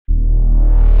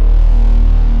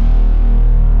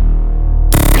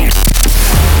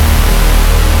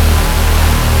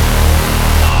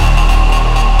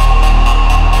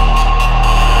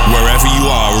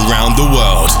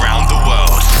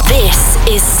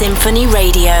SINPHONY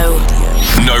Radio.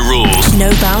 No rules.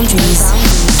 No boundaries.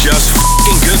 Just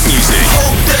f***ing good music.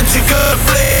 Hope that you could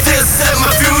play this at my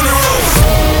funeral.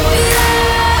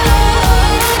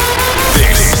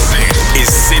 This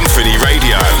is SINPHONY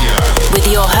Radio. With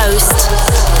your host,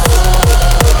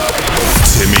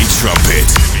 Timmy Trumpet.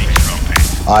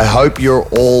 I hope you're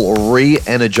all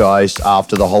re-energized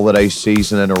after the holiday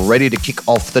season and are ready to kick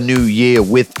off the new year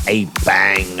with a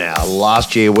bang.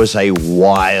 Last year was a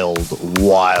wild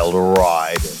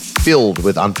ride, filled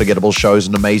with unforgettable shows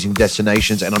and amazing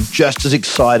destinations, and I'm just as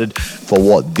excited for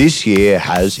what this year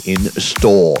has in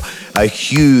store. A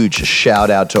huge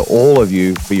shout out to all of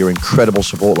you for your incredible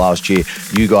support last year.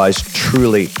 You guys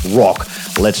truly rock.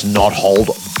 Let's not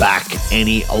hold back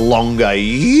any longer.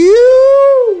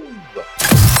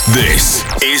 This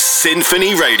is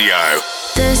SINPHONY Radio.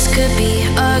 This could be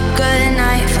a good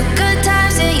night for good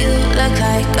times, and you look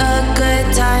like a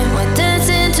good time. We're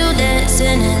dancing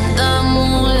in the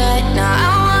moonlight. Now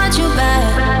I want you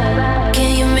back.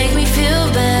 Can you make me feel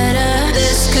better?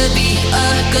 This could be a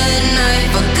good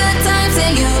night for good times,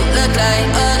 and you look like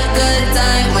a good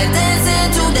time. We're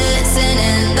dancing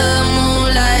in the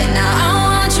moonlight. Now I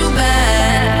want you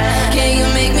back. Can you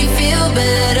make me feel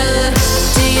better?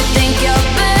 Do you think you're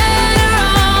better?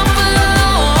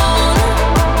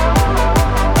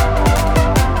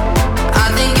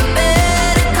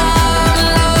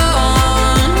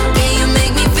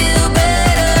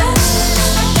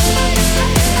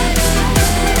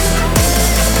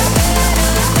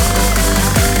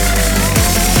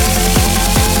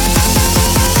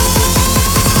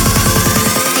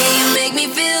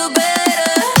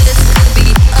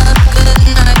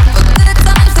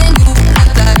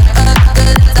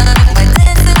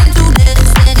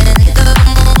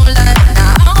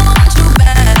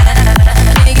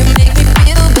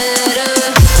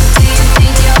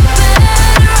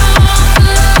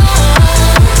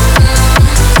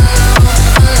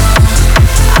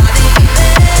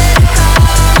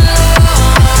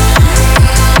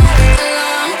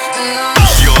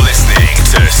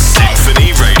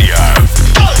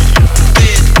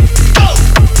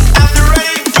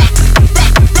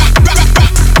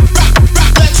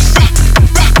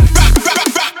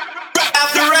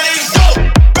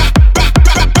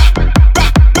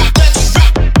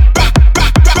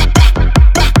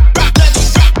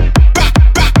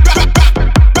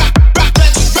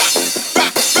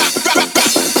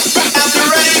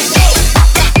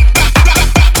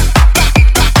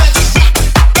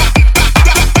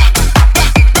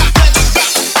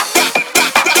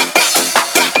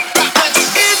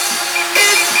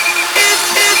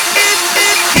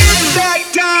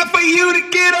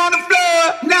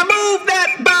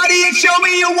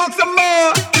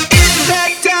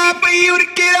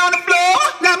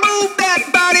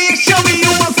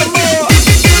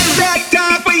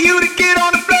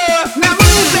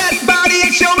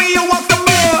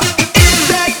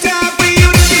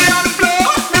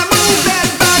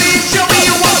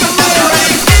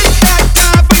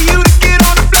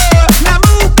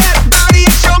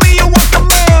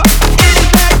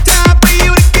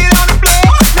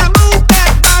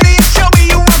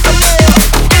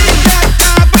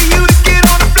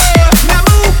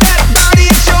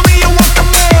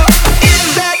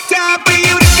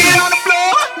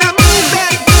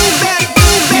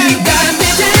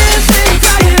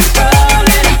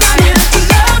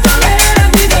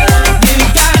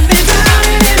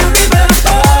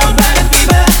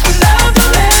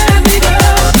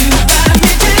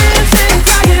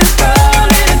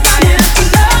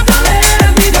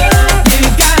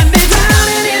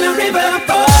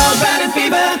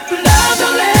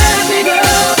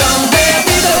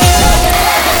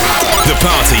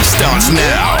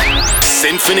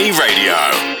 SINPHONY Radio.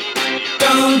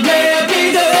 Don't let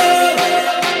me go.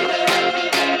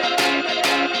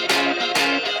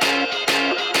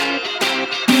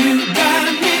 You got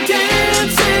me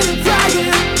dancing,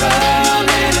 crying,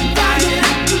 rolling and flying.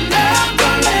 Love,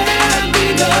 don't let me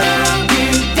go. You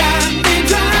got me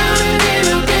drowning in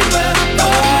a river,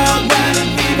 oh,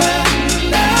 burning fever.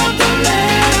 Love, don't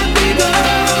let me go.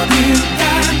 You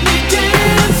got me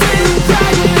dancing,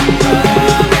 crying,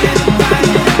 rolling and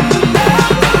flying.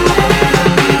 Love, don't let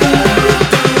me go.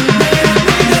 Don't let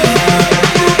me go.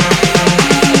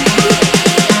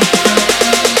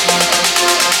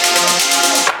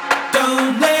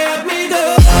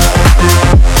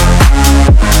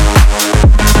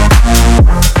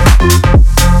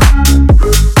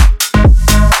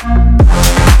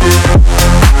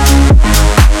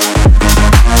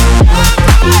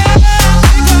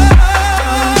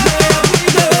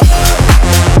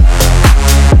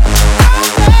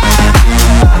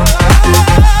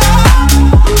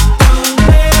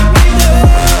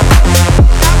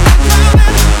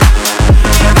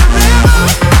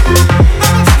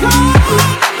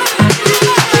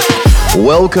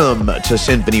 Welcome to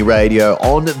Symphony Radio.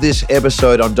 On this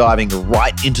episode, I'm diving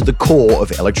right into the core of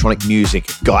electronic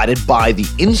music, guided by the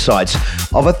insights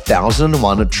of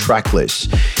 1001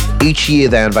 Tracklists. Each year,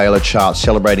 they unveil a chart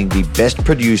celebrating the best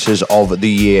producers of the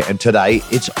year, and today,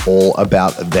 it's all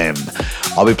about them.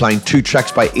 I'll be playing 2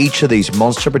 tracks by each of these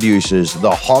monster producers,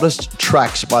 the hottest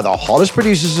tracks by the hottest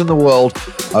producers in the world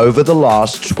over the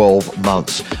last 12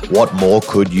 months. What more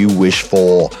could you wish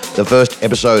for? The first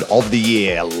episode of the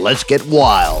year. Let's get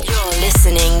wild. You're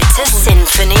listening to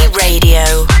Symphony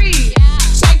Radio.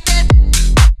 Shake that.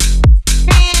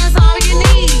 Hands all you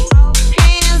need.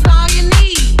 Hands all you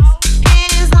need.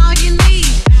 Hands all you need.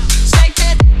 Shake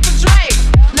that for Drake.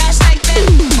 Now shake that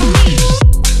for me.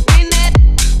 Bring that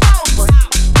over.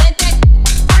 Let that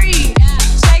breathe.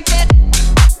 Shake that.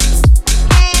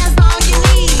 Hands all you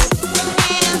need.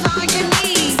 Hands all you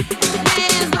need.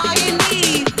 Hands all you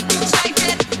need. Shake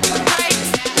that for Drake.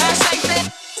 Now shake that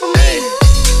for me.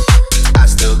 I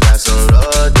still got some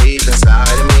love deep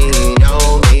inside of me. You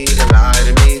don't need to lie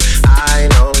to me. I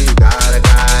know you got a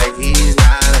guy, he's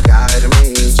not a guy to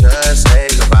me. Just say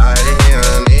goodbye to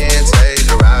him, then take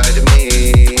the ride to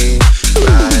me.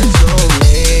 Ride to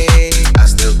me. I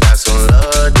still got some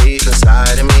love deep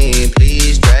inside of me.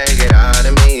 Please drag it out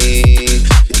of me. You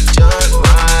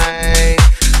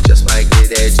just might get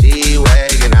that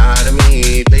G-Wagon out of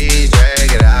me. Please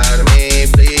drag it out of me.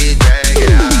 Please drag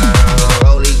it out.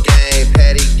 Rolly gang,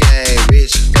 patty gang,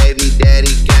 rich baby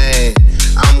daddy gang.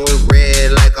 I'm with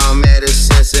red like I'm at a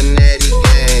Cincinnati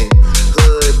gang.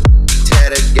 Hood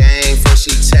tatter gang, for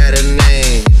she tatter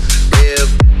name. Real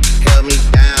held me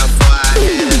down before I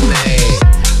had a name.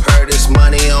 Heard this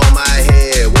money on my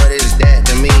head, what is that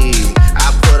to me?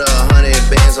 I put 100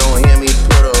 bands on him, he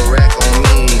put a rack on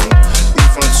me. We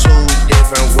from 2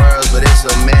 different worlds, but it's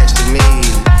a match to me.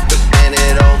 The bend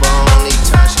it over, only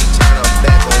time she turn her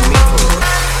back on me for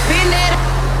Bend that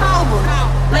over,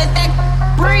 let that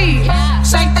breathe.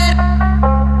 Shake that.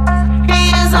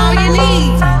 Hands all you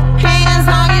need. Hands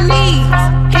all you need.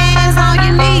 Hands all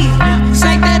you need.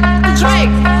 Shake that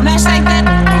Drake. Now shake that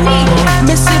me.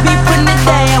 Mississippi putting it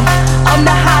down. I'm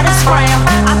the hottest round.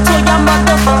 I told y'all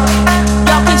motherfuckers,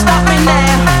 y'all can't stop me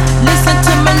now. Listen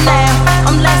to me now.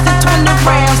 I'm lasting 20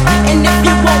 rounds. And if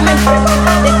you want me,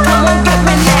 then come on get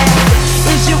me now.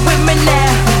 Is you with me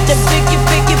now? The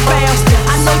biggie bounce.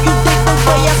 I know you dig the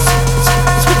way I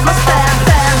switch my style.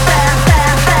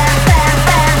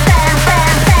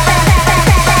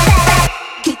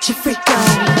 Get your freak on.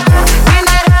 Bend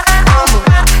that over,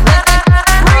 let that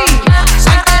breathe.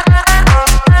 Shake that.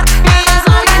 Hands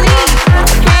all you need.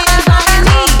 Hands all you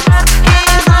need.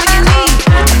 Hands all you need.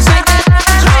 Shake that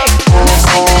Drake. Now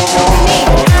shake that for me.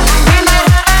 Bend that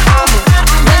over,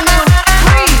 let that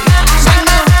breathe. Shake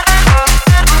that.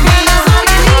 Hands all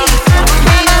you need.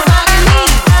 Hands all you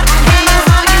need. Hands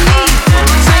all you need.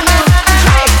 Shake that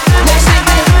Drake. Now shake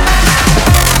that.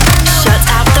 Shut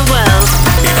out the world.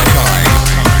 It's time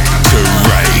to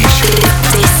rage.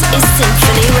 This is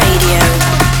Symphony Radio.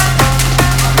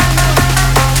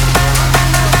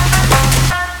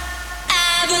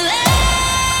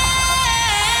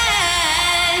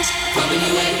 Avalanche, coming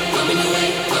your way, coming your way,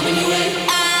 coming your way.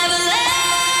 Avalanche,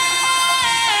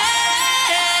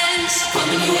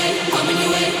 coming your way, coming your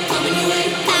way, coming your way.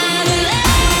 Avalanche.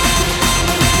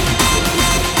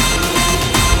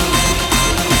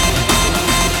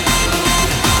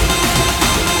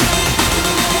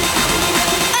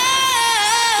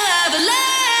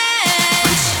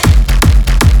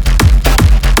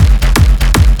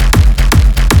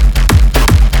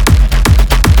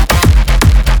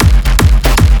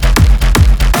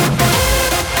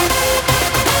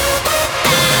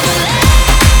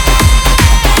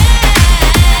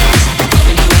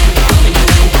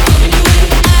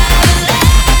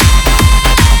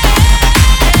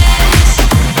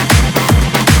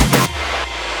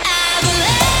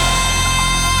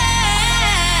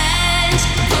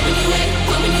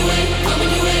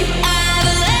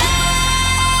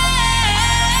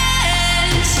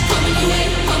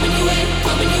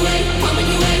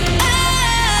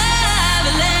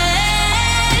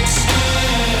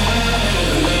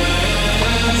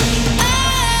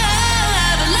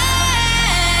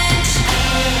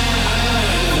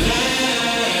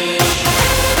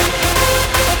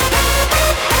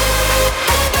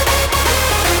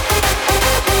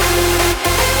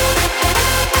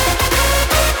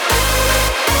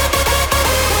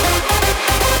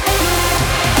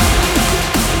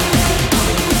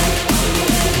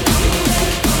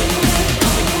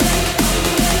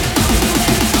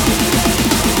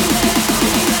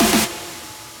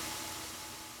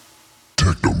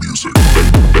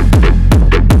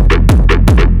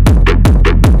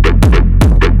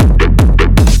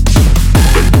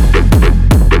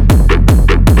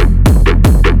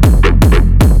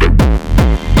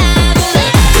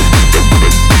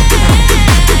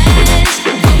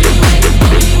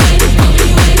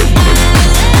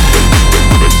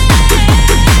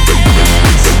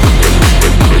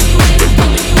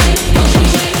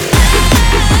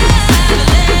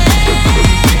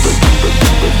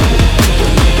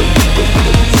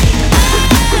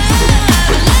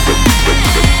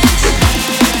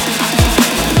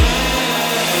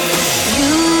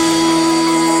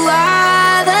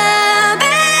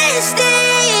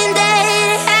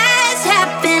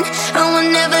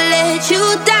 let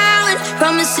you down.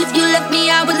 Promise if you left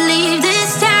me, I would leave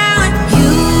this town.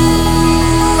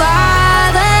 You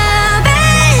are the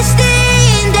best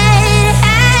thing that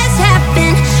has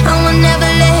happened. I will never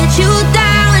let you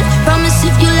down. Promise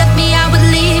if you left me, I would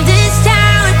leave this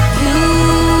town.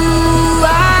 You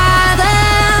are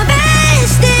the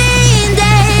best thing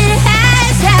that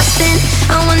has happened.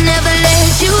 I will never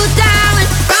let you down.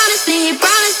 Promise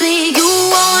me, you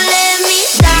won't let me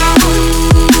down.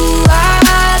 You are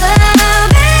the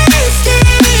best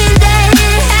thing that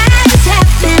has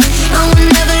happened. I will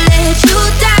never let you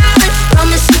down.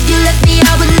 Promise if you left me,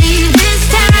 I would leave this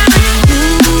town. You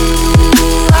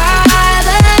are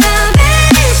the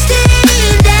best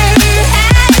thing that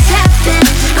has happened.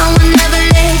 I will never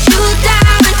let you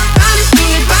down. Promise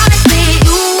me,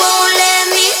 you won't let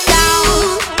me down.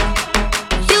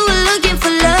 You were looking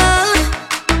for love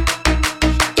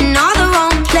in all the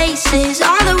wrong places,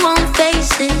 all the wrong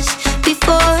faces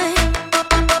before.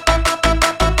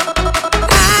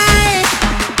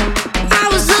 I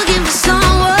was looking for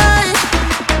someone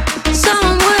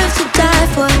worth to die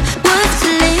for, worth to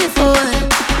live for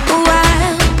a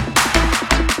while.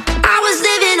 I was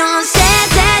living on sad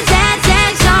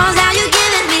songs. How you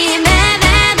giving me mad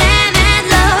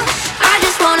love? I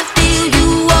just wanna feel you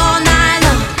all night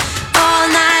long, all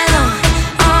night long,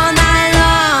 all night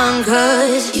long.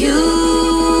 'Cause you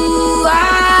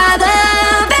are the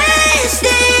best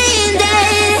thing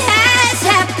that has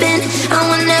happened. I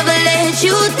will never let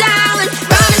you down.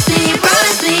 Promise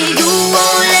me, you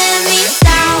won't let me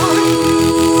down.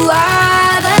 You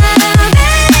are the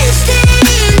best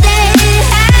thing that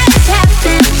has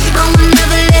happened. I will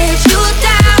never let you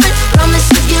down. Promise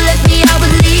if you left me, I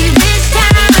would leave this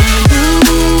town. You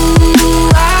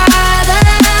are the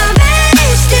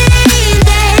best thing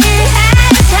that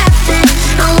has happened.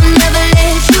 I will never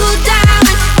let you down.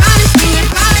 Promise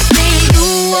me, you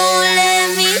won't let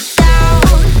me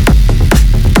down.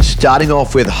 Starting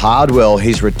off with Hardwell,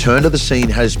 his return to the scene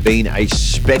has been a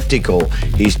spectacle.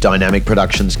 His dynamic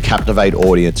productions captivate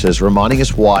audiences, reminding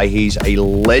us why he's a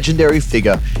legendary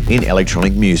figure in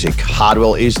electronic music.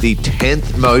 Hardwell is the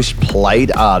 10th most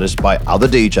played artist by other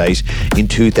DJs in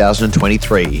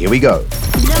 2023. Here we go.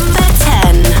 Number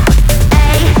 10. A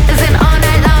is in all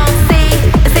night long. C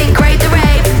is in great to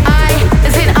rave. I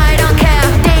is in I don't care.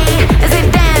 D is in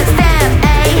dance.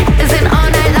 A is in all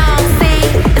night long. C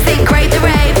is in great to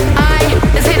rave. I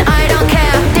is in I don't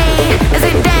care. D is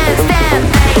in dance.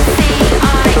 A C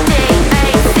I D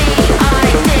A C I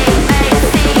D A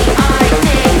C I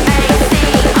D A C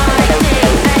I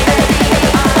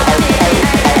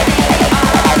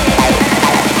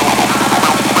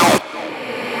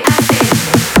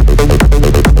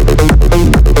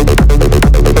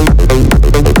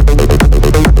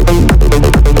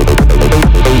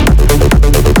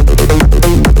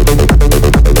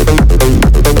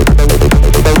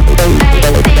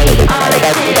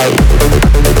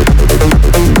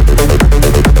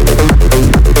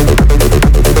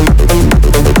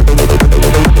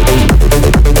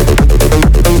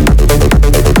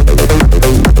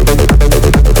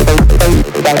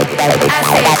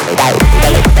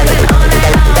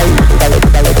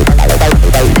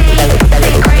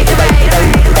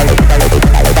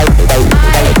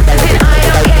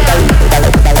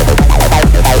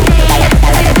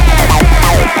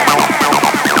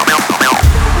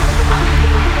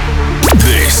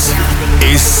This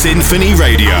is Symphony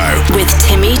Radio. With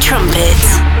Timmy Trumpet.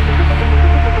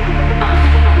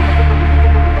 I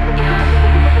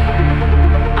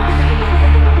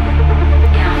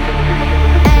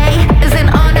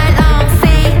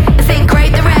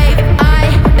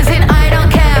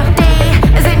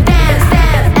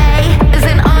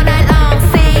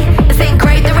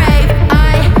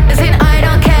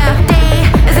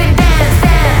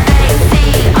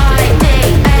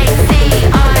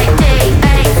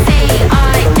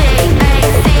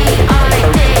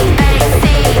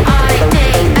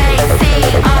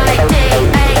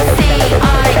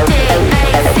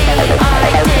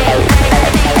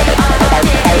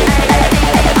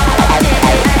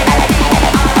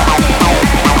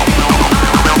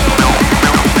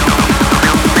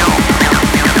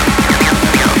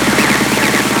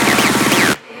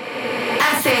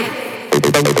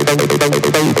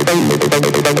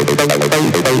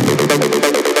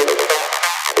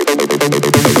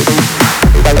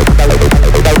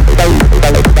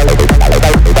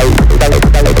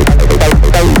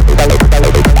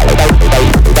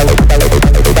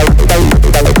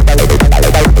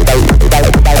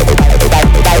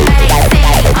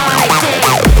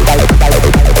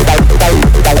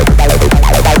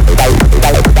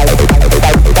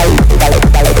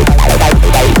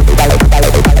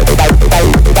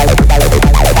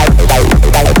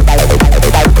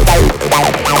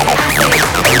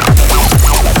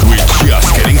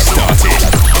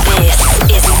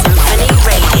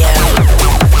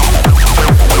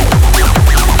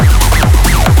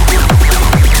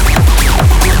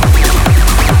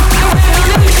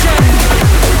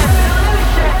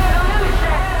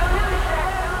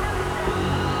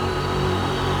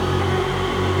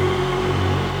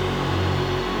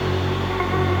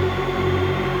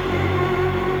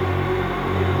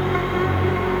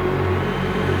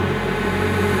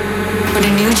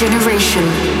generation.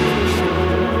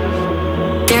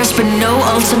 There's been no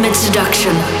ultimate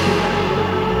seduction.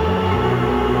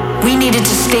 We needed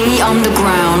to stay on the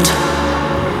ground.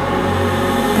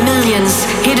 Millions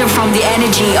hidden from the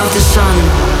energy of the sun.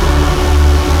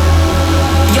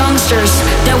 Youngsters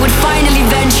that would finally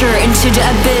venture into the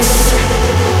abyss,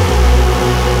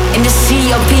 in the sea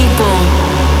of people,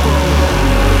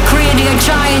 creating a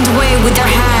giant wave with their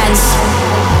hands,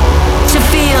 to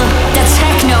feel that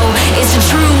techno is the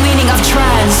true meaning of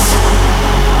trance.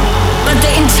 But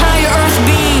the entire earth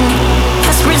being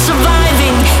has been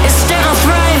surviving instead of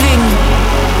thriving.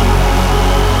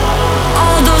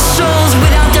 All those souls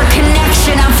without their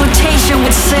connection and flotation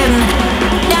with sin.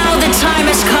 Now the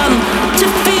time has come to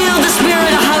feel the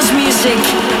spirit of house music.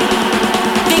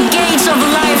 The gates of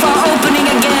life are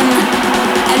opening again,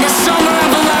 and the summer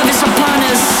of love is upon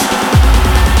us.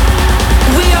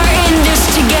 We are in this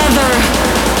together.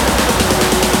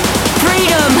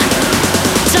 Freedom,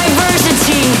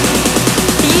 diversity,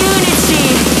 unity,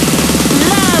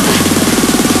 love,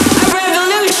 a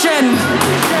revolution.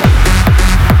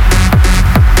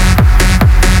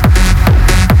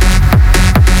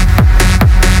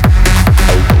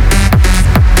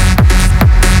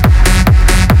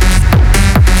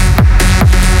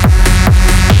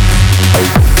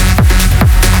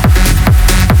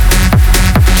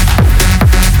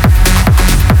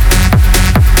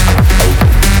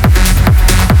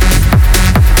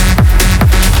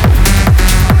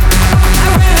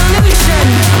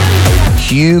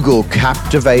 Hugo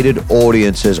captivated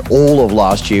audiences all of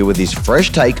last year with his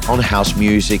fresh take on house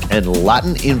music and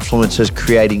Latin influences,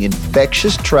 creating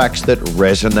infectious tracks that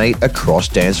resonate across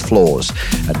dance floors.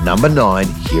 At number 9,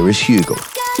 here is Hugo.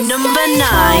 Number 9.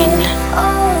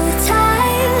 All the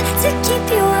time to keep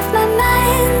you off my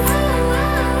mind.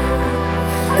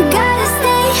 Gotta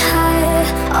stay high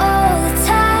all the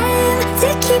time to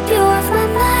keep you off my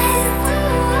mind.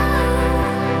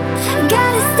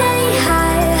 Gotta stay high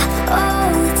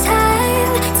all the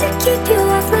time to keep you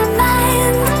off my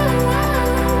mind.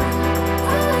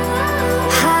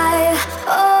 High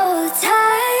all the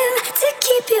time to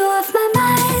keep you off my mind.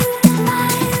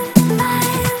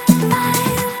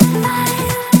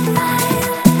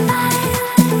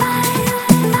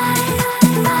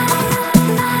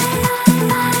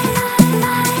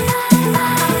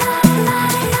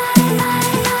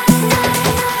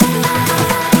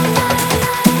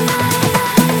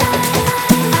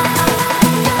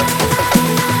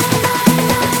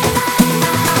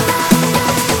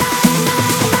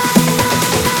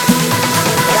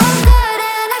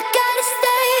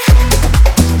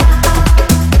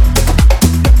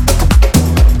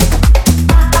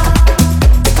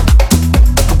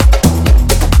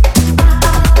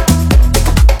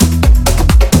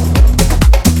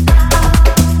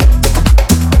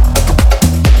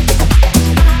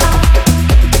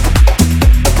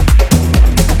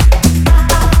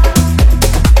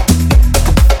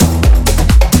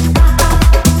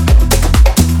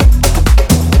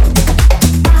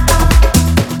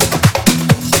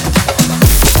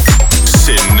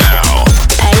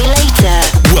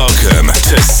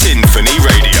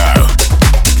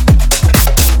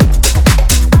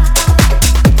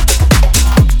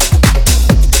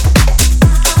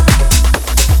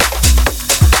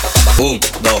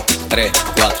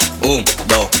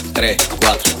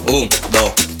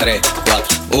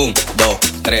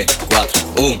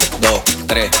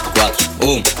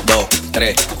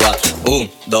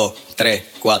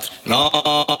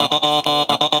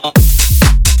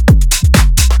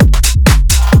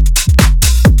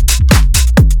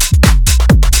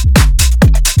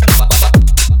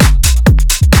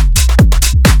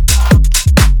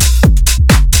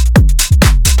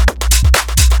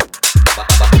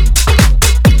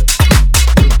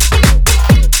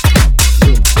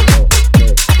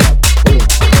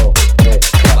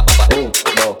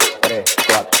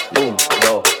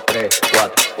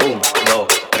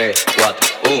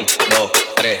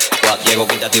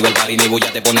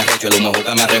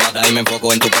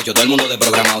 Todo el mundo de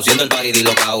programado, siendo el party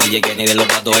dislocado. Y que ni de los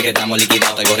platos es que estamos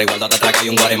liquidados. Tengo resguardo hasta atrás, hay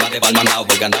un guaremate pa'l mandado.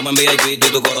 Porque andamos en VIP, tú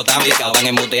y tu coro están picado. Van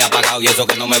en mute y apagado, y eso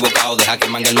que no me he buscado. Deja que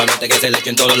mangue el malvete que se le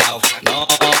eche en todos lados. No.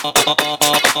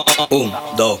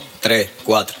 1, 2, 3,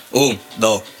 4. 1,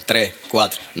 2, 3,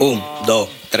 4. 1, 2,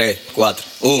 3, 4.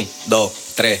 1, 2,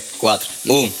 3, 4.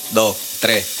 1, 2,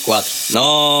 3, 4.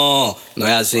 No, no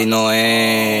es así, no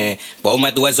es.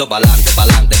 Ponme tu eso pa'lante,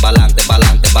 pa'lante, pa'lante,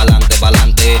 pa'lante, pa'lante,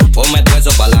 pa'lante. Ponme tu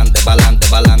eso pa'lante, pa'lante,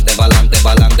 pa'lante, pa'lante,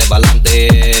 pa'lante,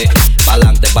 pa'lante.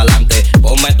 Pa'lante, pa'lante.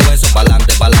 Ponme tu eso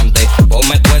pa'lante, pa'lante.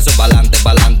 Ponme tu eso pa'lante,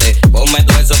 pa'lante. Ponme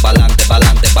tu eso pa'lante,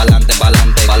 pa'lante, pa'lante,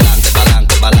 pa'lante, pa'lante,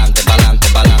 pa'lante, pa'lante, pa'lante,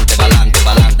 pa'lante.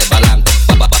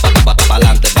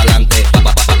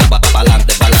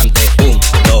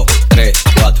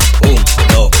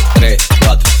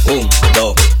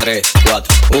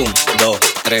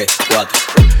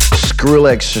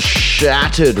 Skrillex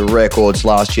shattered records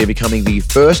last year, becoming the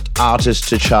first artist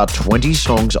to chart 20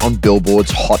 songs on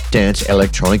Billboard's Hot Dance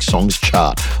Electronic Songs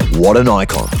chart. What an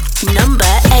icon. Number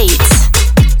 8.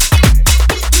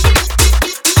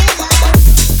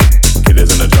 Kid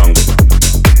is in the jungle.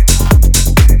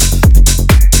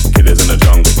 Kid is in the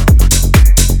jungle.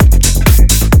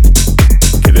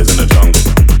 Kid is in the jungle.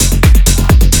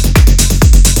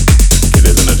 Kid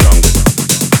is in the jungle.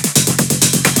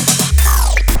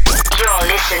 You're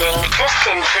listening to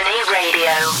Symphony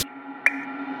Radio.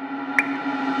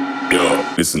 Yo,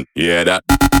 listen, you hear that?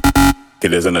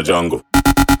 Kid is in the jungle.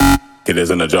 Kid is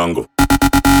in the jungle.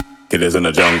 Kid is in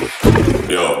the jungle.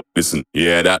 Yo, listen, you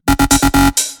hear that?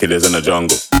 Kid is in the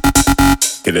jungle.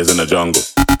 Kid is in the jungle.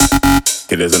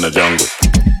 Kid is in the jungle.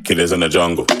 Kid is in the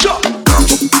jungle.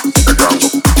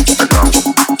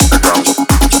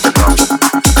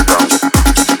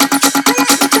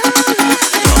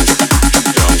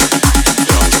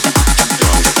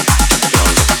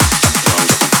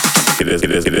 Kid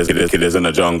is in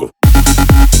the jungle.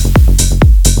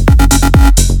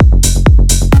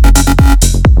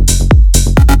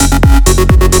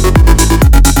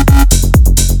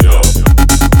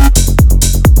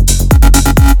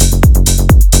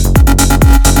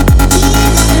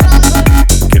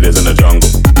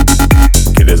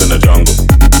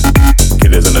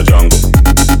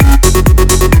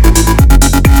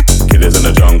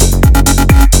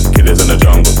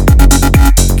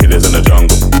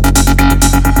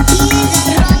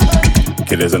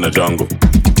 Kid is in the jungle.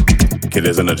 Kid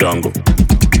is in the jungle.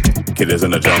 Kid is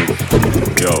in the jungle.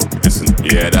 Yo, listen,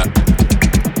 you hear that?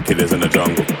 Kid is in the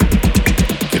jungle.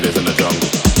 Kid is in the jungle.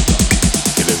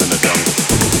 Kid is in the jungle.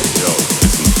 Yo,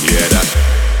 listen, you hear that?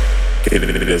 Kid is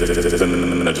in the jungle.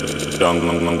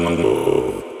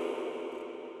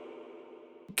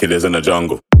 Kid is in the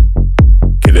jungle.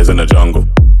 Kid is in the jungle. Kid is in the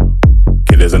jungle.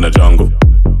 Kid is in the jungle.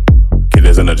 Kid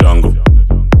is in the jungle.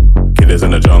 Kid is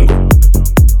in the jungle.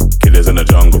 Kid is in the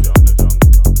jungle.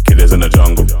 Kid is in the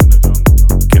jungle.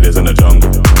 Kid is in the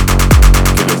jungle.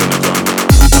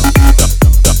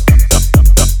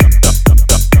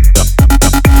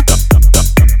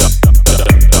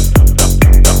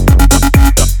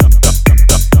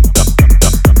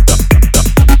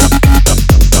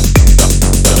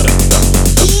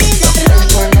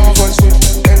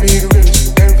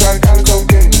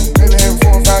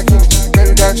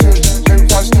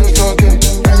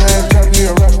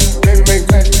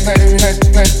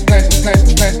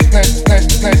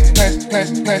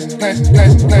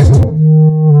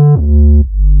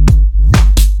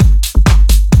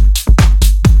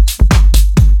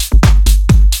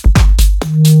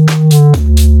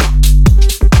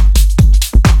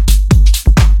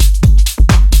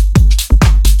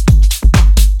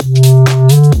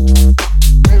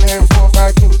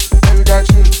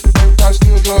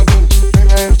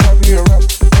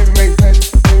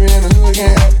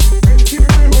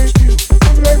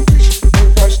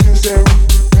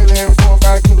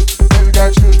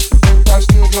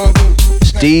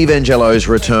 Angelo's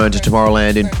return to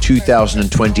Tomorrowland in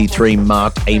 2023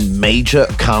 marked a major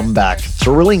comeback,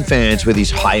 thrilling fans with his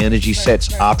high-energy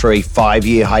sets after a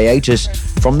 5-year hiatus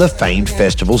from the famed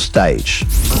festival stage.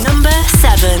 Number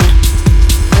 7.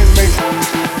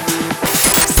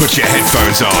 Put your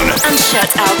headphones on And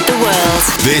shut out the world.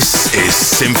 This is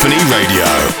Symphony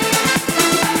Radio.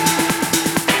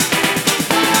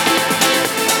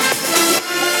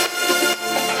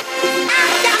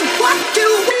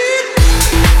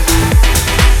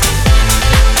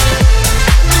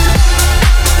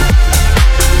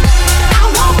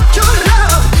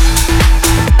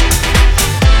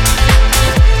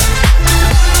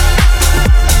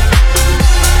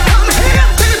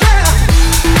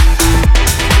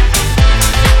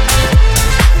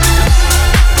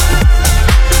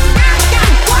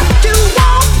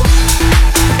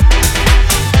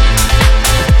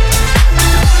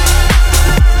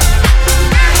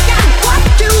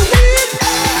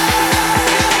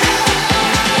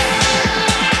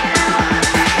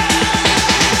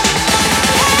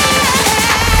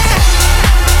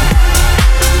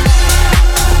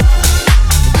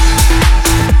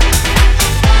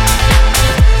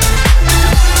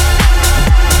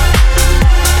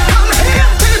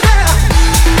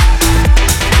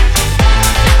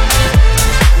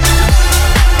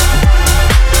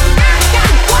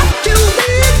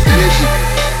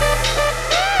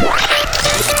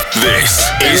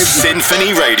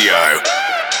 SINPHONY Radio.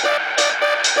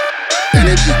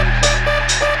 Energy.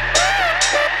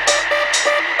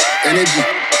 Energy.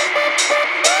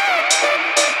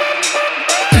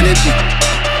 Energy.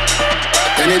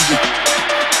 Energy.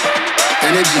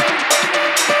 Energy.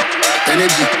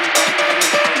 energy.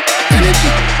 Energy.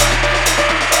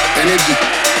 Energy.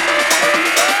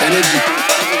 Energy.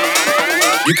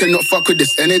 You cannot fuck with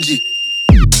this energy.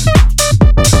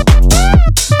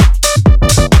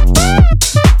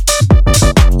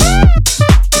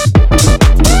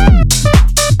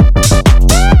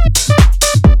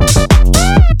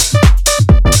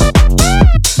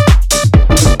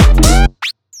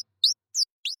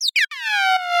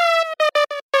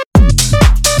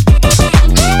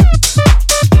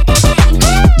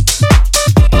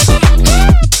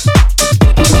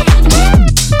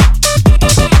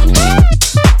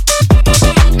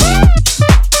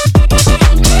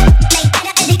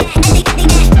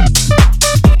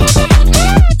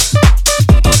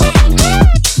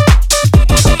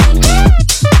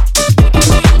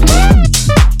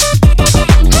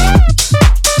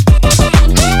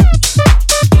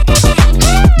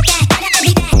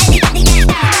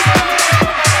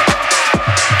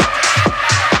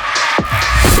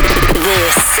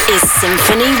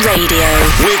 SINPHONY Radio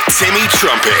with Timmy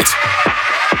Trumpet.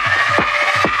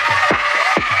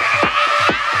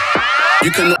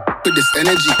 You cannot with this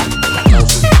energy.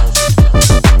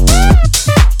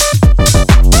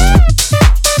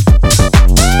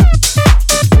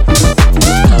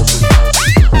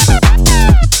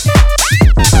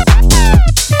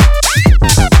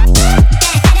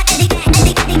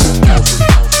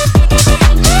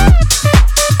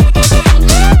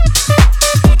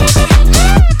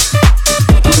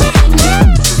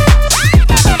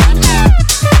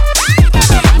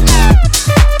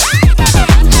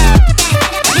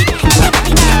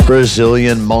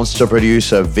 Brazilian monster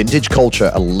producer Vintage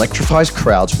Culture electrifies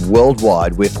crowds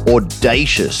worldwide with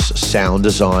audacious sound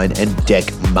design and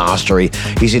deck mastery.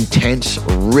 His intense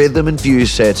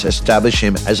rhythm-infused sets establish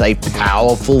him as a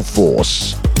powerful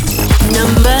force.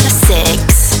 Number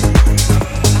 6.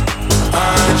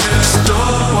 I just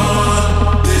don't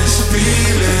want this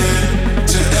feeling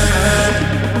to end.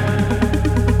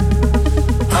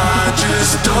 I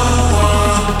just don't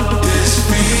want this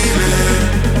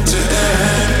feeling to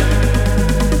end.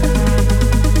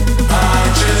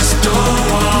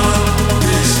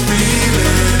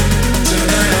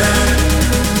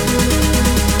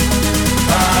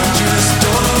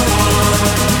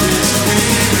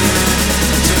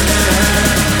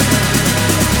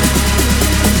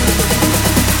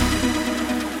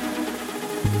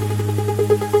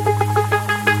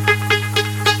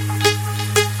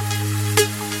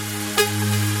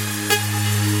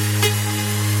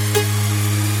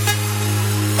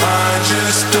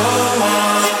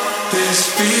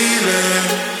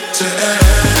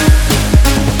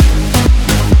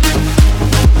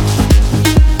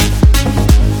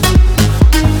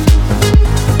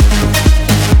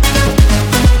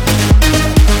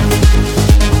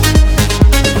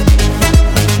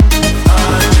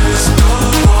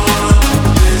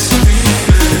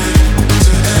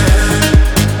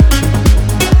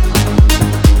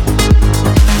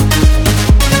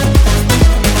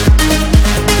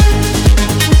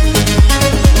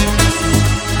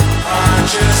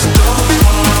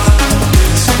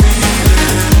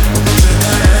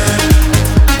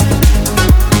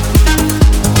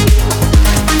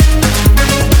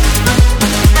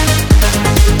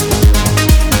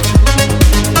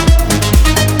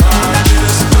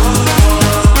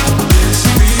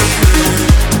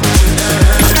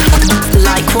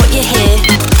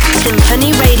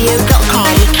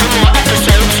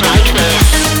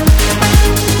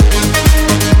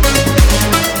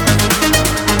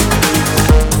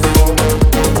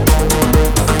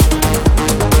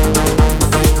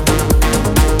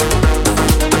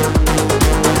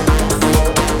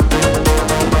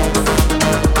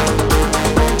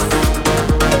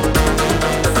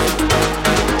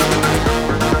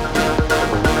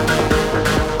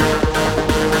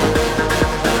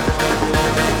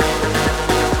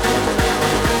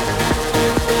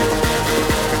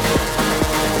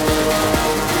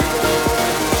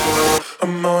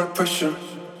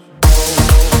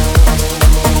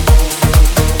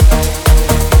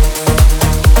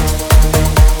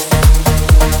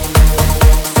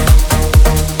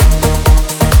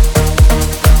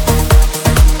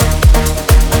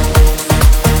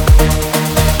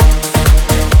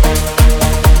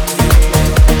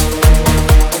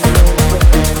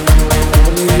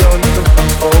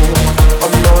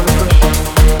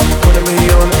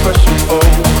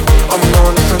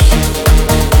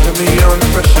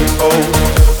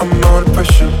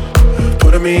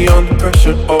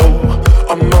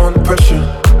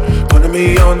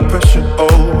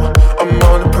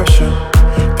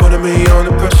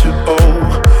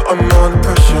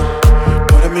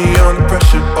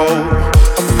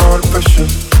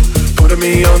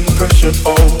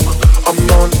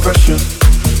 pressure,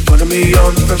 putting me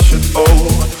under pressure.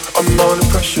 Oh, I'm under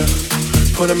pressure,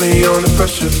 putting me under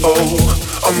pressure.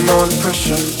 Oh, I'm under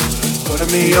pressure,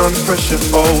 putting me under pressure.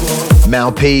 Oh.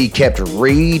 Mal P kept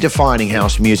redefining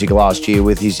house music last year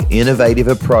with his innovative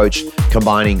approach,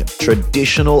 combining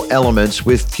traditional elements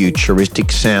with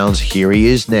futuristic sounds. Here he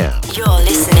is now. You're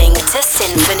listening to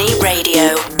Symphony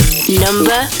Radio.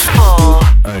 Number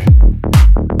 4. Hey.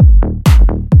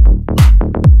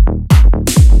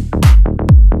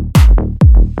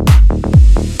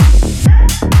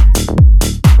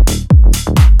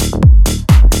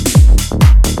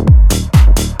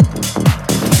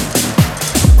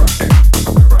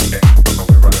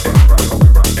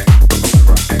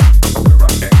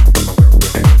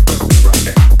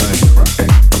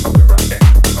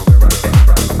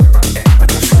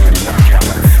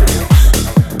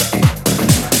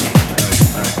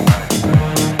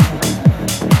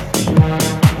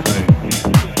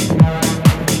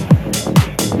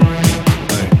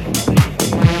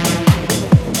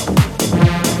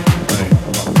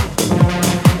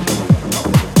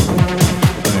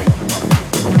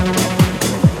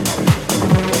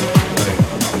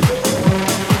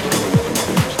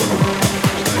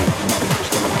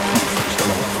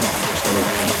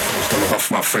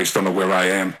 Don't know where I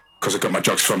am, cause I got my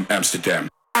drugs from Amsterdam.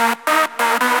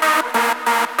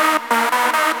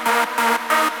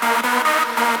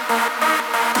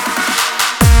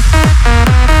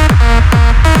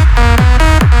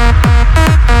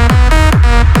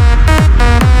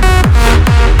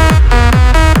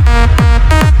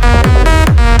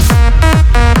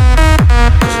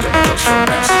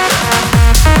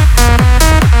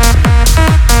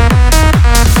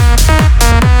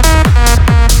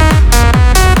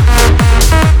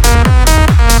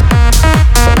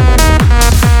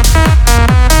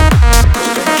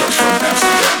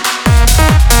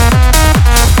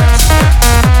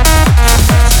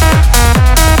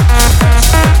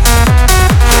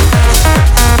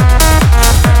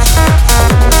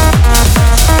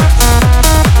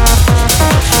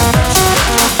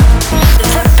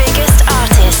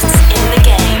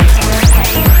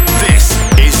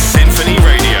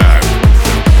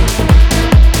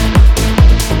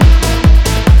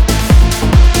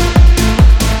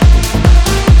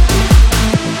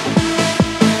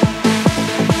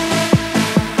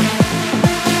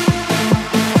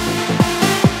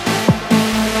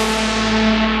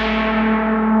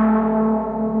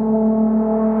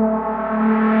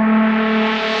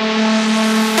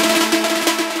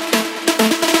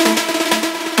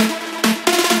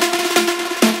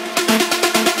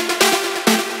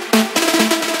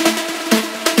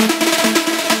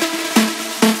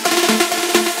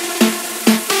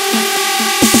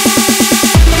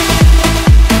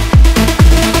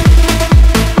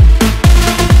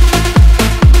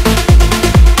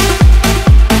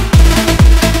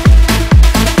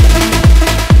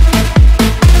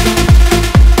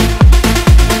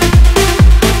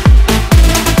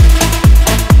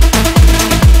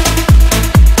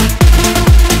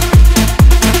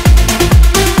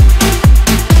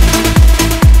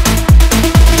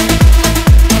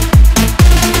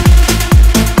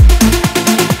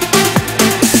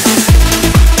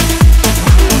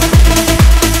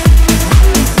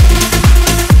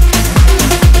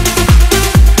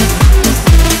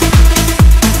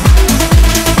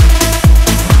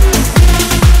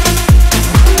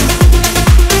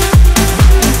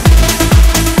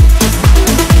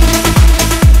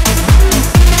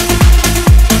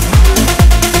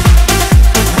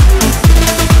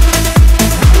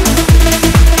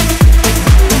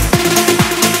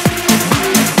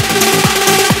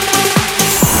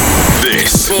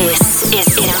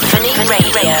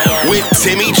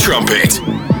 Trumpet.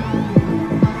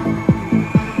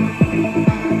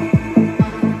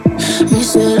 He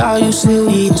said, are you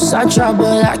serious? I try,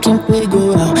 but I can't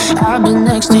figure out. I've been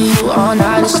next to you all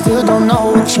night and still don't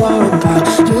know what you're about.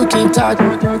 You keep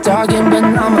talking, but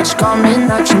not much coming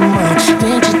out your mouth.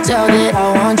 Can't you tell that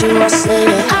I want you? I say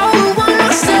that I would want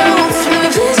myself.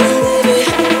 Please believe me.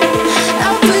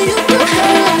 I'll put you to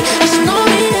hell. Just know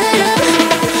me, yeah.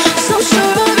 So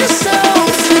sure of yourself.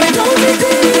 Don't be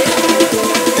deep.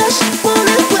 That shit won't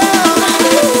end well.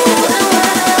 Ooh, and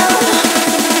well.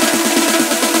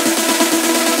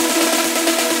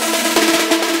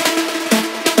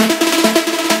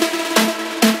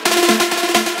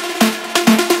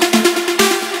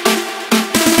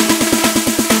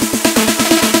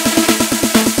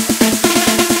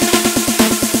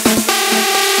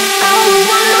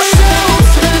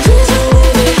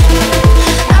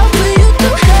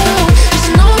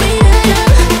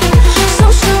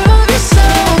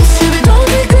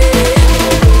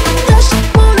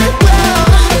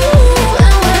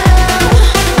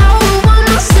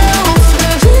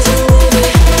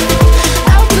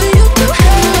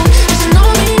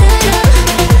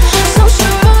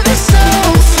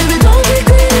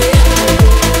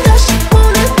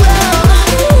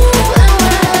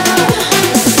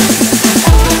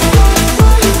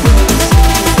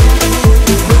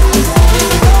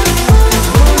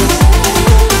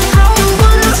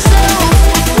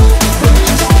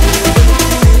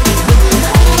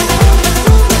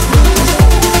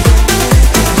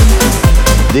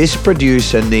 This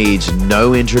producer needs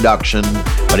no introduction,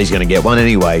 but he's going to get one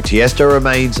anyway. Tiesto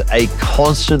remains a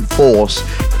constant force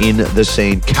in the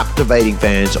scene, captivating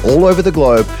fans all over the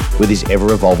globe with his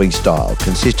ever-evolving style,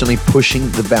 consistently pushing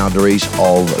the boundaries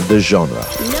of the genre.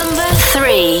 Number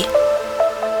 3.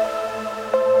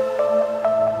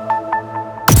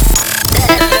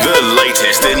 The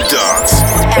latest in dance.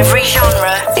 Every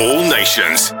genre. All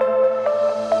nations.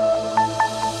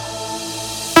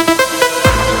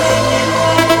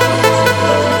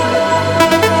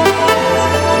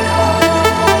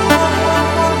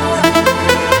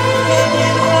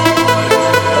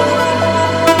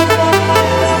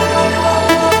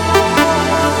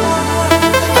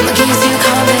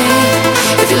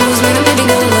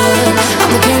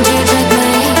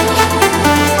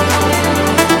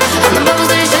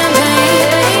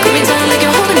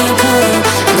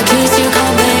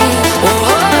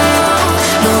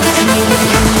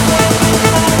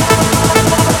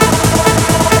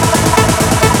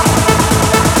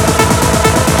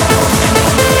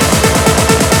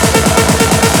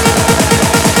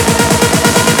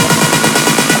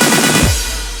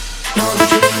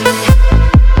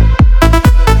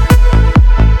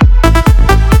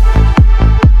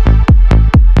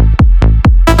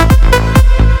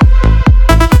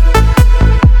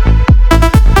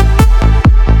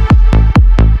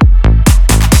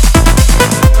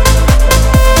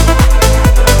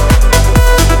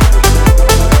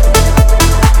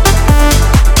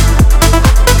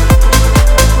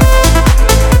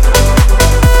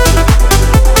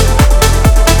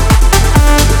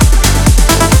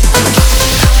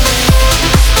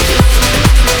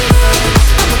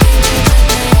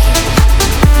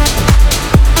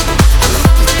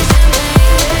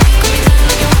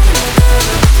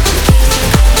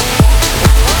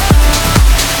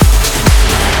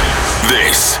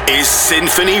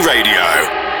 SINPHONY Radio.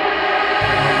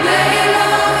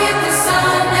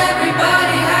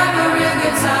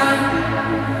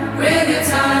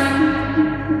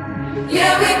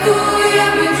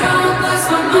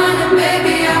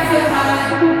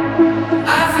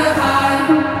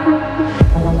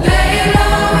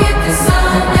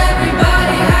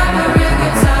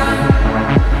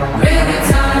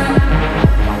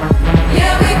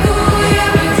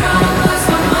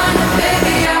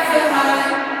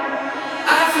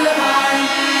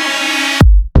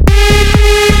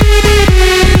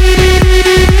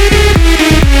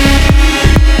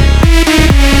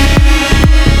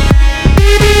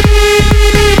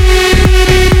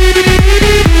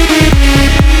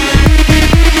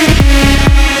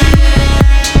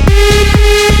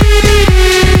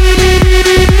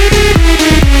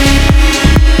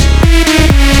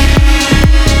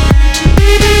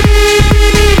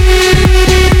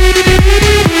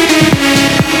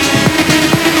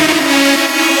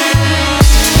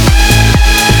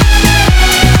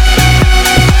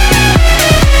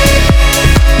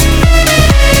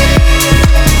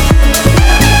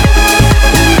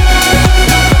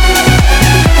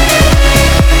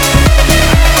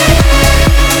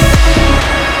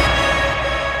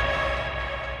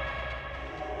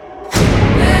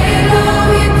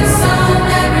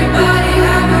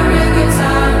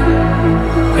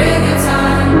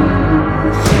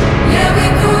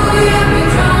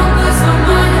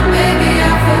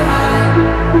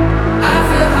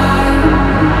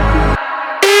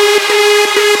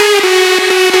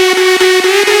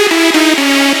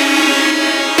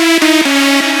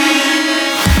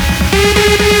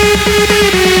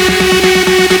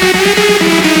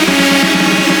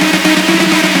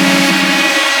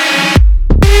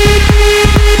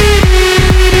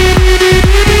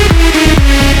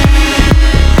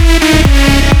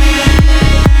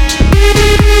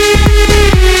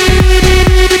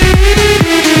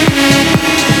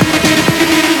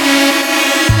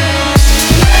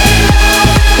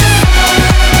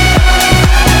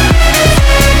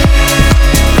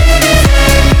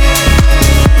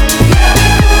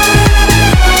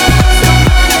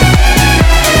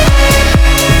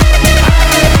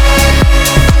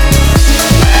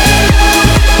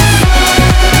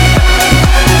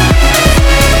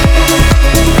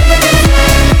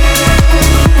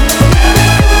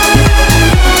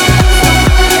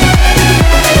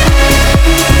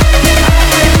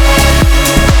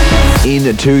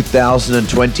 In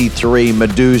 2023,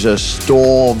 Medusa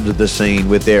stormed the scene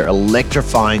with their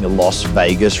electrifying Las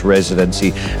Vegas residency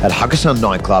at Hakkasan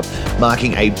nightclub,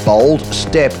 marking a bold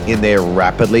step in their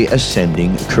rapidly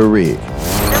ascending career.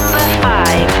 Number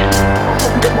 5.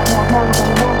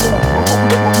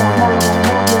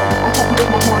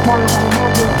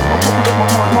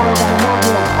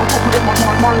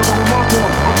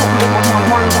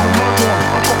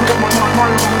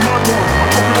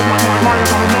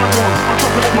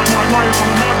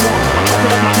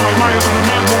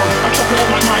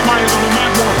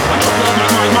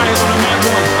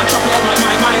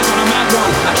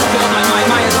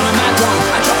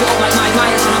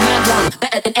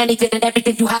 Anything and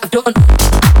everything you have done.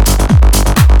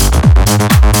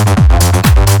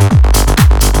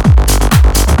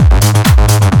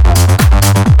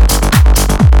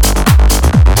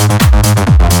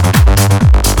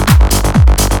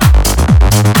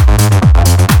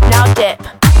 Now dip.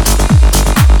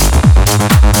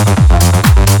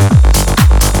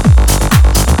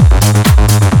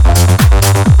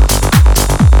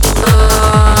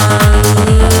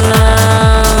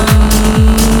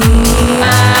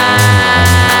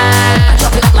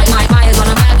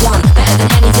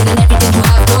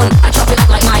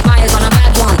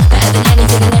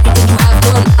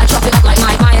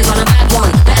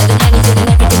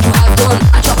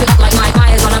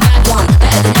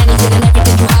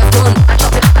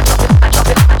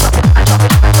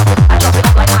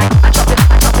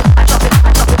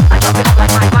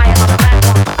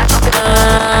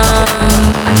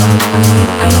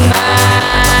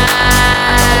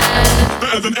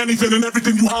 Anything and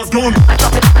everything you have done.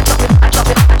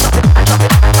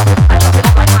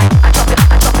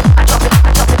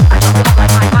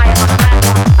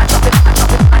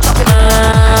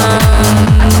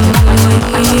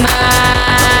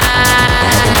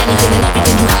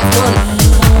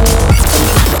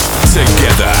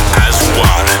 Together as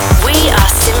one. We are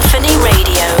Symphony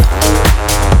Radio.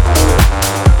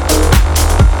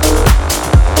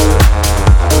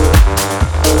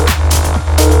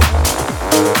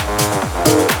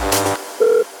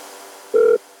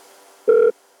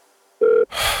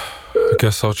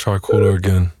 Guess I'll try call her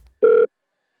again.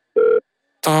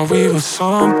 Thought we were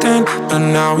something, but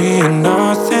now we ain't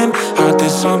nothing. I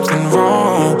did something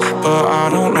wrong, but I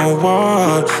don't know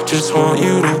what. Just want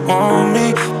you to want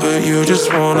me, but you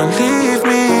just wanna leave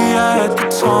me at the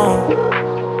tone.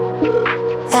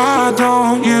 Why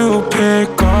don't you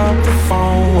pick up the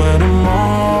phone when I'm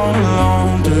all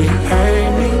alone? Do you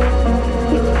hate me?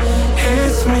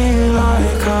 Hits me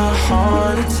like a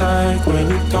heart attack when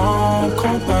you don't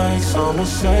come back. Someone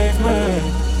save me.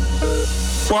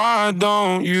 Why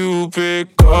don't you pick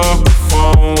up the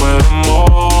phone when I'm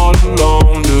all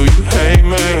alone? Do you hate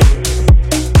me?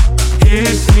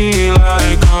 Hits me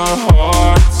like a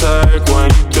heart attack when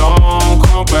you don't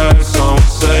come back. Someone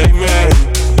save me.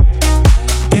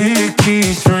 It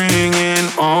keeps ringing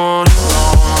on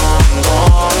and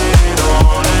on and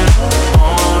on and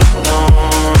on and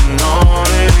on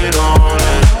and on and on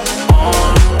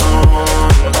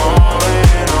and on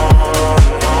and on.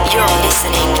 You're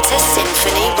listening to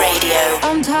Symphony Radio.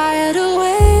 I'm tired of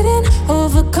waiting,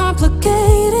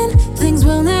 overcomplicating. Things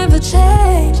will never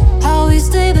change, how we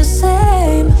stay the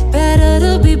same. Better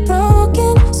to be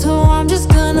broken, so I'm just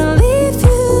gonna leave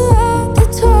you at the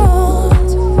door.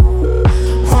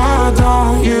 Why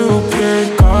don't you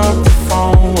pick up the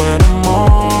phone when I'm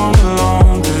all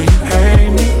alone? Do you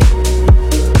hate me?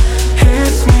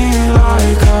 Hits me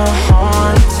like a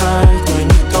heart attack when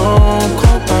you don't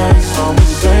call back.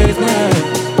 Someone save me.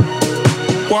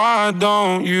 Why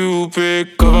don't you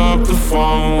pick up the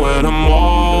phone when I'm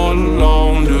all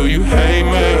alone? Do you hate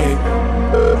me?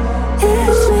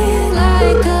 Hits me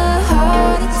like a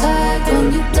heart attack when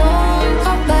you don't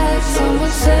come back.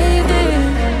 Someone save me.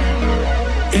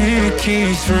 It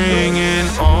keeps ringing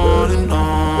on and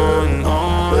on and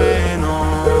on and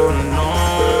on and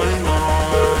on and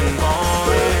on and on and on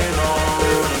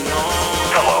and on.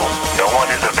 Hello, no one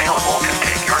is available to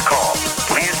take your call.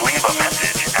 Please leave a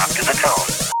message after the tone.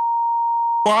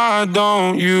 Why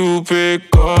don't you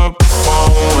pick up the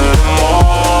phone when I'm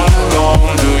all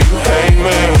alone? Do you hate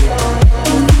me?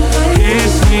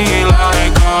 Hits me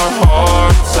like a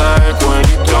heart attack when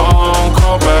you don't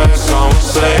call back. Someone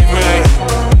save me.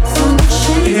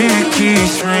 It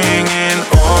keeps ringing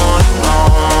on and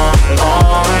on and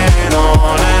on and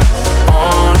on and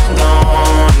on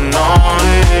and on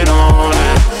and on and on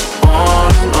and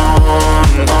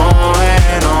on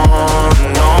and on and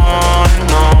on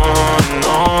and on and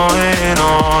on and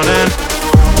on and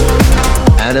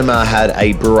on. Anima had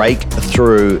a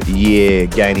breakthrough year,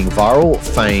 gaining viral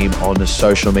fame on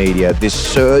social media. This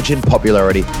surge in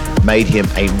popularity made him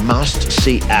a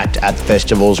must-see act at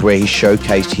festivals where he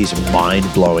showcased his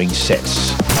mind-blowing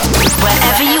sets.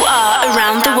 Wherever you are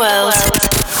around the world.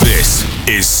 This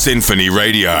is Symphony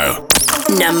Radio.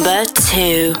 Number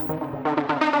 2.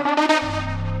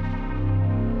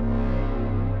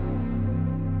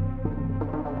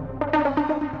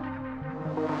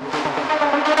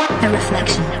 A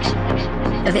reflection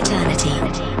of eternity.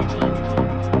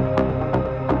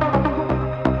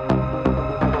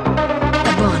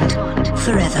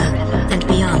 forever, and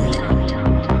beyond.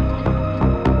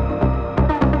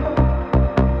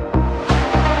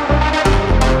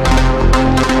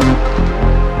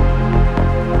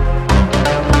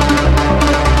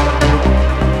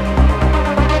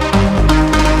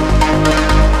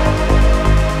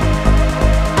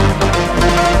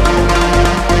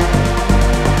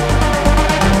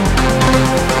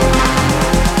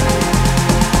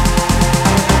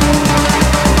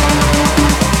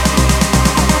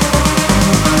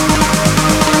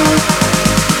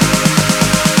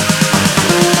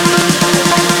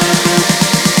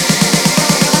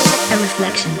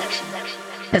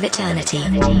 Of eternity.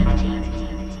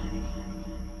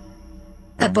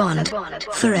 A bond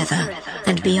forever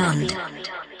and beyond.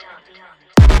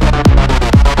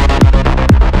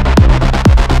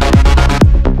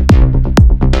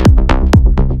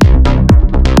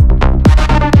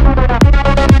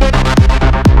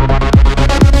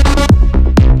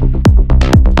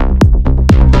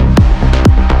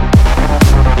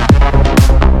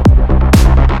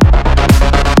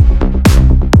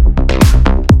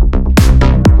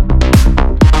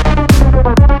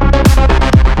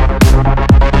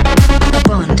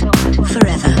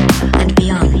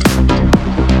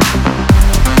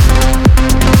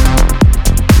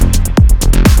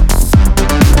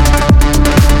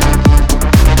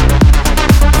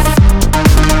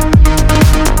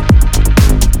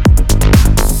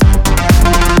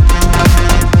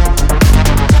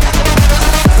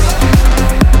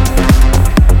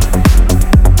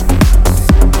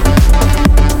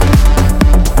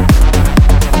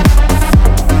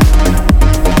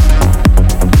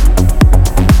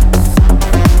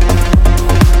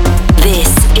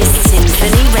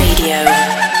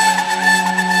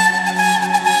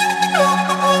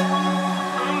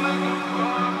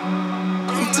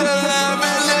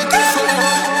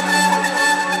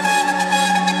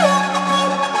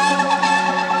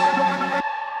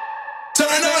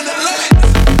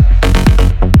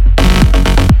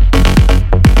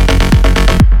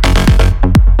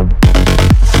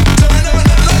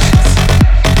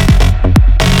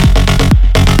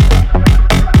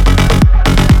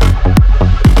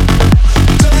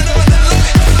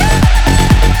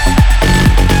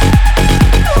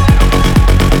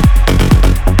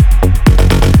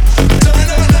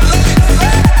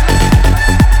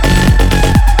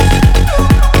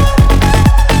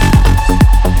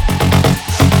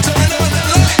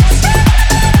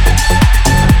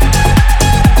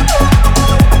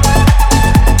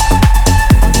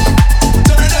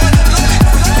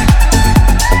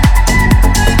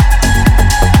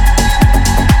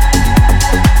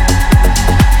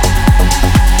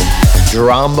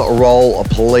 Drum roll,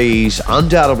 please.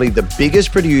 Undoubtedly the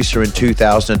biggest producer in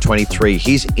 2023.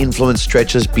 His influence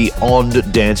stretches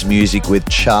beyond dance music with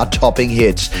chart-topping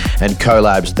hits and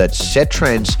collabs that set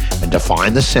trends and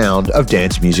define the sound of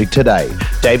dance music today.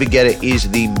 David Guetta is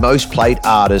the most played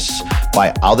artist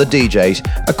by other DJs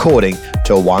according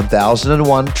to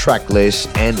 1001 Tracklists,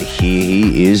 and here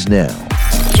he is now.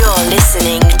 You're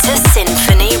listening to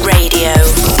Symphony Radio,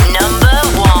 number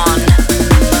 1.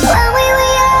 When we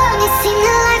were young, it seemed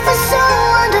that life was so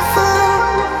wonderful,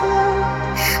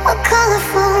 a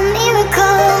colorful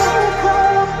miracle.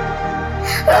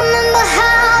 Remember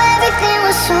how everything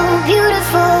was so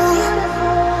beautiful.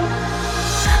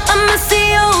 I miss the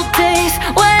old days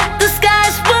when the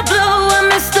skies were blue. I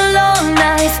miss the long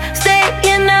nights,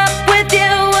 staying up with you.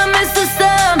 I miss the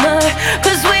summer,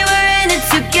 'cause we were in it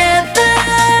together.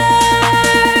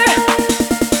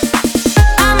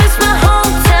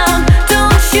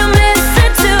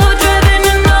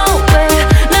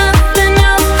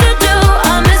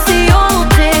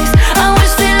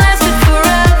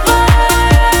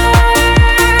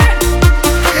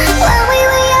 When we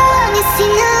were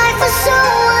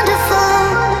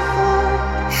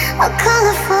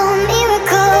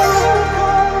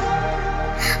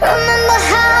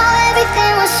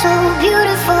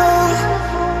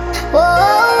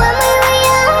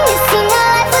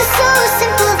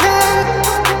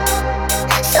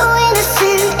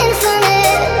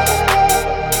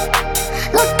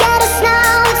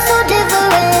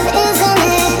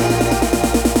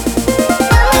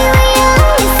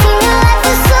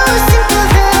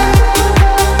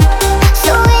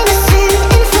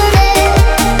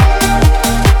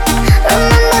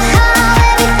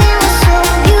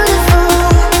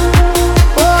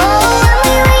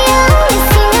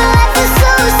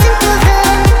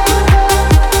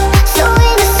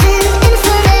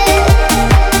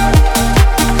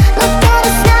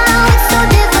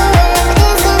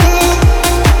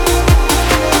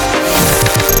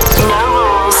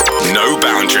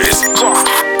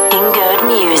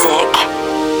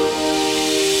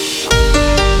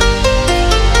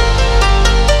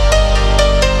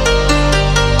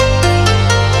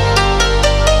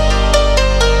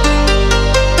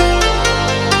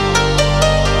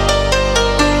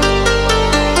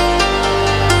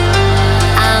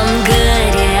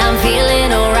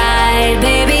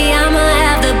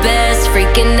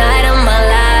freaking night of my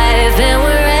life. And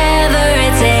wherever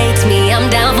it takes me, I'm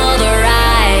down for the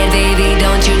ride. Baby,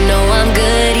 don't you know I'm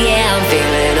good? Yeah, I'm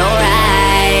feeling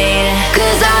alright.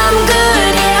 'Cause I'm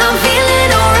good, yeah, I'm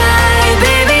feeling alright.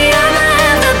 Baby, I'ma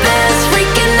have the best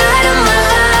freaking night of my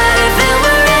life. And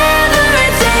wherever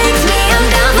it takes me, I'm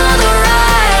down for the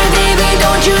ride. Baby,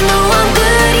 don't you know I'm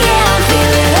good? Yeah, I'm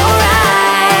feeling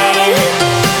alright.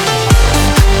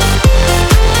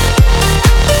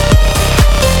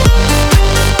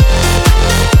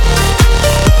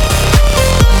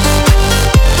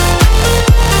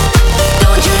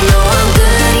 Don't you know I'm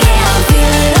good? Yeah, I'm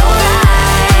feeling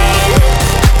alright.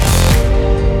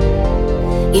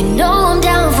 You know I'm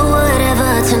down for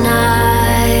whatever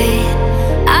tonight.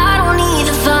 I don't need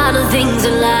the final things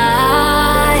in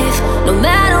life. No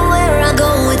matter where I go,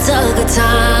 it's a good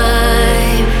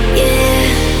time. Yeah.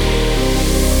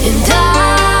 And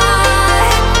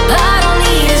I don't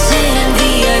need to sit in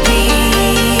VIP.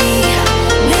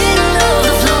 Middle of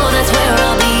the floor, that's where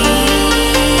I'll be.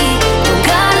 Don't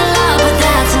got a lot, but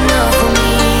that's enough for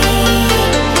me.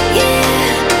 Yeah.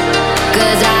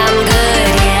 'Cause I'm good,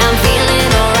 yeah, I'm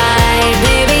feeling alright.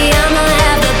 Baby, I'ma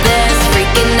have the best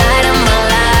freaking night of my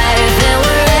life. And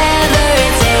wherever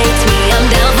it takes me, I'm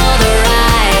down for the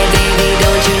ride. Baby,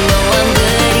 don't you know I'm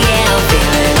good? Yeah, I'm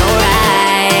feeling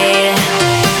alright.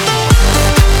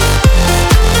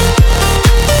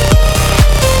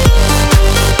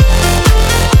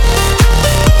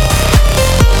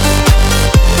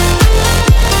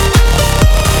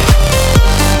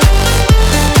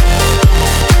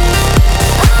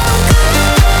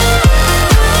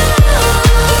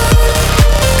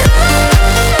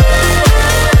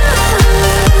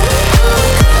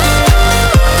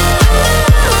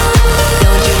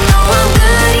 Don't you know I'm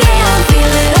good? Yeah, I'm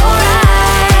feeling alright.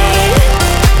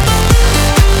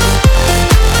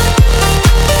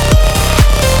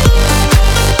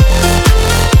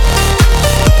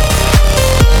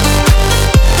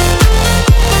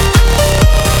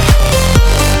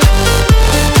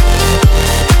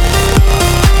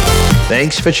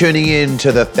 Thanks for tuning in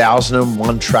to the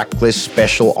 1001 Tracklist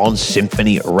special on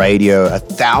Symphony Radio.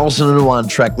 1001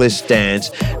 Tracklist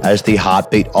stands as the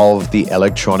heartbeat of the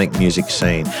electronic music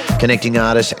scene, connecting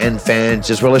artists and fans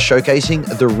as well as showcasing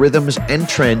the rhythms and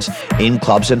trends in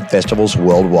clubs and festivals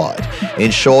worldwide.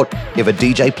 In short, if a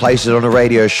DJ plays it on a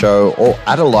radio show or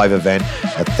at a live event,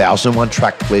 1001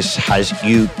 Tracklist has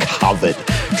you covered.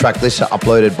 Tracklists are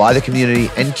uploaded by the community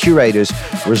and curators,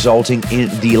 resulting in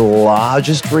the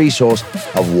largest resource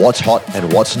of what's hot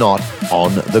and what's not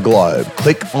on the globe.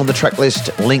 Click on the tracklist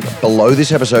link below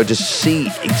this episode to see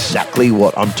exactly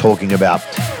what I'm talking about.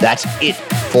 That's it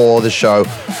for the show.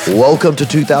 Welcome to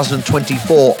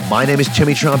 2024. My name is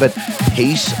Timmy Trumpet.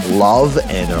 Peace, love,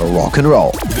 and rock and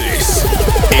roll. This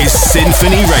is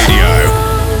Symphony Radio.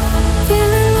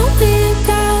 Feeling lonely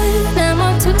again, am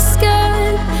I too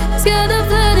scared? Scared of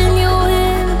letting you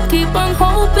in. Keep on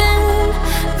hoping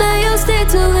that you'll stay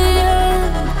till the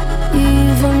end,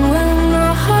 even when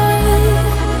I hide.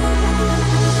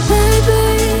 Maybe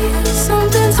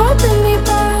something's holding me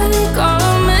back,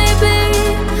 or maybe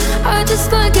I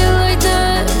just like it like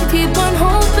that. Keep on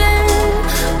hoping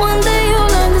one day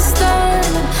you'll understand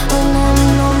when I'm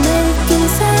not making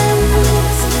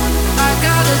sense. I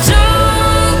got a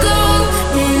jungle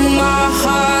in my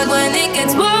heart when it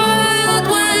gets wild,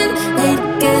 when it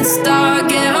gets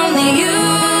dark, and only you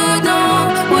know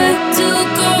where to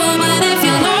go. But if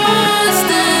you're lost,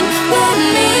 then let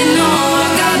me know. I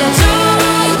got a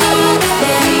jungle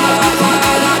in my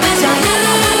heart. I wish I knew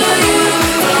you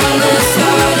from the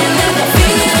start, and never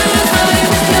feels like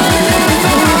you're never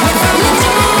far from the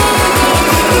jungle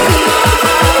in my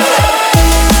heart.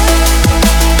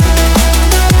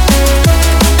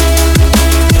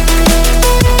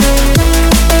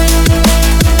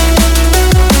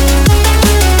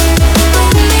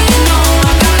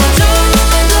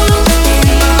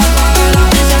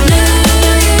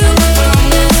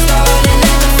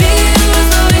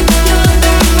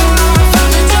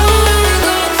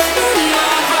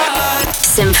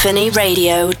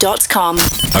 SymphonyRadio.com.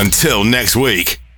 Until next week.